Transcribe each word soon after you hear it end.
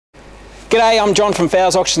G'day, I'm John from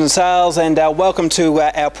Fowles Auctions and Sales, and welcome to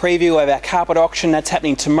our preview of our carpet auction that's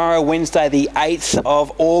happening tomorrow, Wednesday the 8th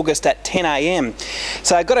of August at 10 AM.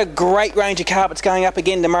 So I've got a great range of carpets going up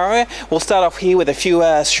again tomorrow. We'll start off here with a few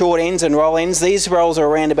short ends and roll ends. These rolls are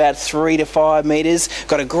around about 3 to 5 metres.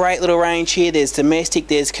 Got a great little range here. There's domestic,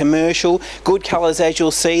 there's commercial, good colours as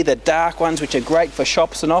you'll see, the dark ones which are great for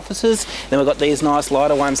shops and offices. Then we've got these nice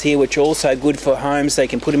lighter ones here which are also good for homes, so you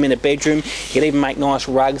can put them in a bedroom. You can even make nice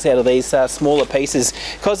rugs out of these smaller pieces.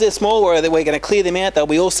 Because they're small, we're going to clear them out. They'll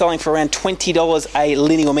be all selling for around $20 a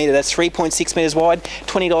lineal metre. That's 3.6 metres wide,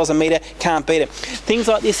 $20 a metre, can't beat it. Things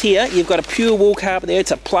like this here, you've got a pure wool carpet there,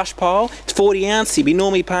 it's a plush pile, it's 40 ounce, you'd be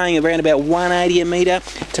normally paying around about $180 a metre.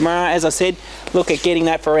 Tomorrow, as I said, look at getting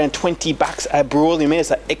that for around $20 a broadloom metre.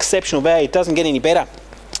 It's an exceptional value, it doesn't get any better.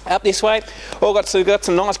 Up this way, we've got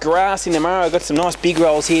some nice grass in tomorrow. I've got some nice big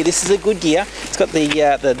rolls here. This is a good gear. It's got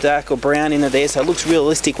the darker brown in it there, so it looks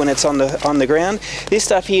realistic when it's on the ground. This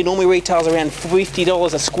stuff here normally retails around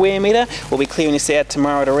 $50 a square metre. We'll be clearing this out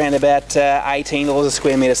tomorrow at around about $18 a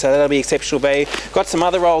square metre, so that'll be exceptional value. Got some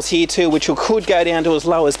other rolls here too, which could go down to as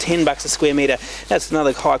low as $10 a square metre. That's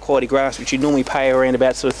another high quality grass, which you normally pay around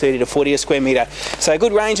about sort of 30 to 40 a square metre. So a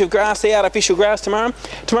good range of grass there, artificial grass tomorrow.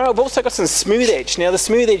 Tomorrow I've also got some smooth edge. Now the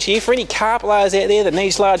smooth edge here, for any carpet layers out there that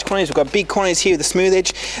needs large quantities, we've got big quantities here with the smooth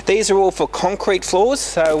edge. These are all for concrete floors,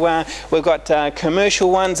 so we've got commercial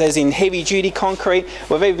ones as in heavy duty concrete.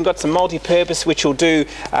 We've even got some multi-purpose which will do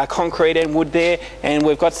concrete and wood there, and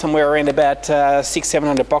we've got somewhere around about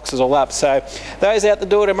 600-700 boxes all up. So those out the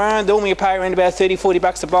door tomorrow, normally you pay around about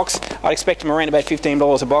 $30-40 a box. I'd expect them around about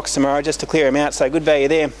 $15 a box tomorrow just to clear them out, so good value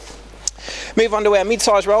there. Move on to our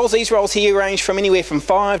mid-size rolls. These rolls here range from anywhere from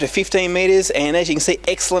 5 to 15 metres, and as you can see,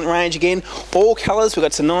 excellent range again. All colours. We've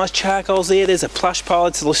got some nice charcoals there. There's a plush pile,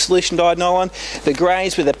 it's a solution dyed nylon. The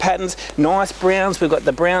greys with the patterns, nice browns. We've got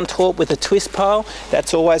the brown taupe with the twist pile.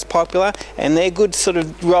 That's always popular, and they're good sort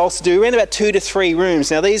of rolls to do around about 2 to 3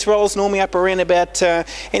 rooms. Now these rolls normally up around about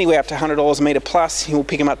anywhere up to $100 a metre plus. You'll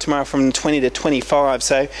pick them up tomorrow from 20 to 25.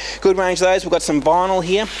 So good range of those. We've got some vinyl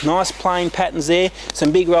here. Nice plain patterns there.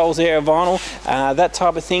 Some big rolls there of vinyl. That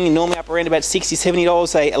type of thing, normally up around about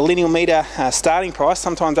 $60-70 a lineal metre starting price,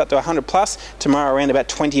 sometimes up to 100 plus. Tomorrow around about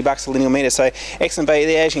 $20 a lineal metre, so excellent value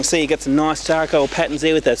there. As you can see, you got some nice charcoal patterns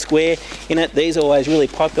there with that square in it. These are always really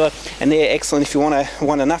popular, and they're excellent if you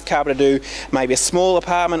want enough carpet to do maybe a small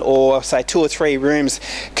apartment or say 2 or 3 rooms.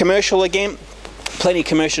 Commercial again, plenty of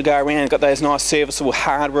commercial to go around. Got those nice serviceable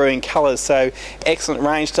hard-wearing colours, so excellent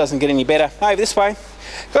range, doesn't get any better. Over this way,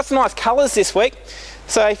 got some nice colours this week.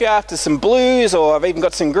 So if you're after some blues, or I've even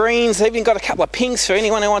got some greens, I've even got a couple of pinks for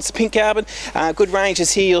anyone who wants a pink carpet. Good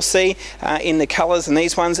ranges here you'll see in the colours, and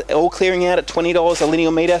these ones all clearing out at $20 a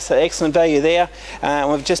lineal metre, so excellent value there.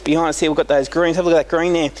 We've just behind us here, we've got those greens. Have a look at that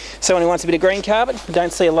green there. Someone who wants a bit of green carpet, we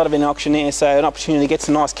don't see a lot of it in auction there, so an opportunity to get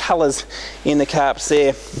some nice colours in the carpets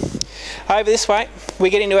there. Over this way, we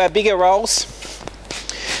get into our bigger rolls.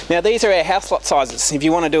 Now these are our house lot sizes. If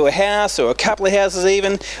you want to do a house or a couple of houses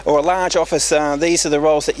even, or a large office, these are the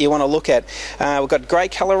rolls that you want to look at. We've got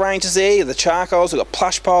great colour ranges there, the charcoals, we've got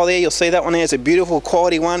plush pile there. You'll see that one there is a beautiful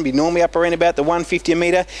quality one, be normally up around about the $150 a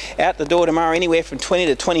metre. Out the door tomorrow anywhere from 20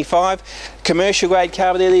 to 25. Commercial grade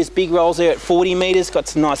carpet there, these big rolls there at 40 metres, got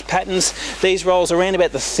some nice patterns. These rolls around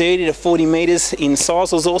about the 30 to 40 metres in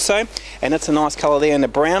sisals also, and that's a nice colour there in the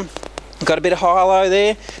brown. Got a bit of high-low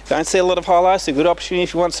there. Don't see a lot of high-low, so a good opportunity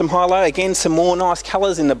if you want some high-low. Again, some more nice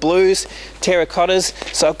colours in the blues, terracottas.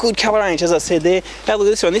 So a good colour range, as I said there. Have a look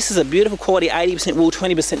at this one. This is a beautiful quality 80% wool,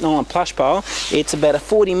 20% nylon plush pile. It's about a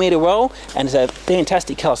 40 metre roll, and it's a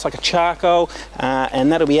fantastic colour. It's like a charcoal,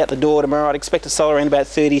 and that'll be out the door tomorrow. I'd expect to sell around about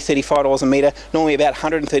 $30-35 a metre. Normally about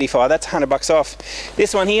 $135. That's $100 off.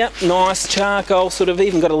 This one here, nice charcoal, sort of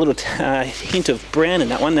even got a little hint of brown in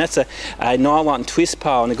that one. That's a nylon twist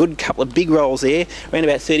pile, and a good couple of big rolls there, around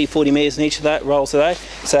about 30-40 metres in each of that rolls today.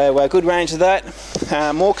 So good range of that.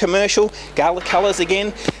 More commercial, colours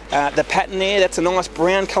again. The pattern there, that's a nice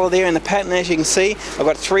brown colour there in the pattern, as you can see. I've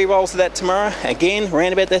got 3 rolls of that tomorrow. Again,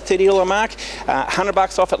 around about that $30 mark.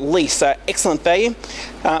 $100 off at least, so excellent value.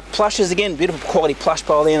 Plushes again, beautiful quality plush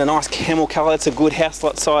pile there in a nice camel colour. It's a good house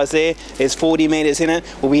lot size there. There's 40 metres in it.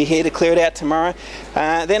 We'll be here to clear it out tomorrow.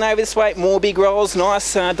 Then over this way, more big rolls,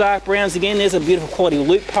 nice dark browns again. There's a beautiful quality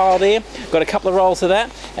loop pile there. Got a couple of rolls of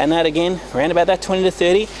that, and that again, around about that 20 to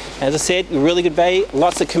 30. As I said, really good value.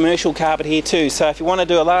 Lots of commercial carpet here too. So if you want to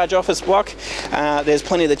do a large office block, there's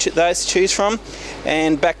plenty of those to choose from.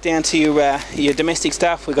 And back down to your domestic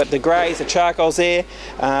stuff, we've got the greys, the charcoals there,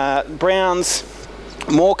 browns,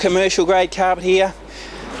 more commercial grade carpet here.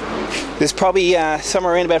 There's probably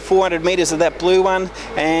somewhere around about 400 metres of that blue one,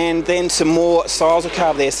 and then some more styles of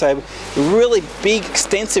carpet there. So really big,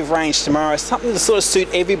 extensive range tomorrow. Something to sort of suit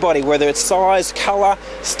everybody, whether it's size, colour,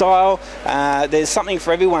 style. There's something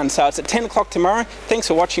for everyone. So it's at 10 o'clock tomorrow. Thanks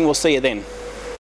for watching. We'll see you then.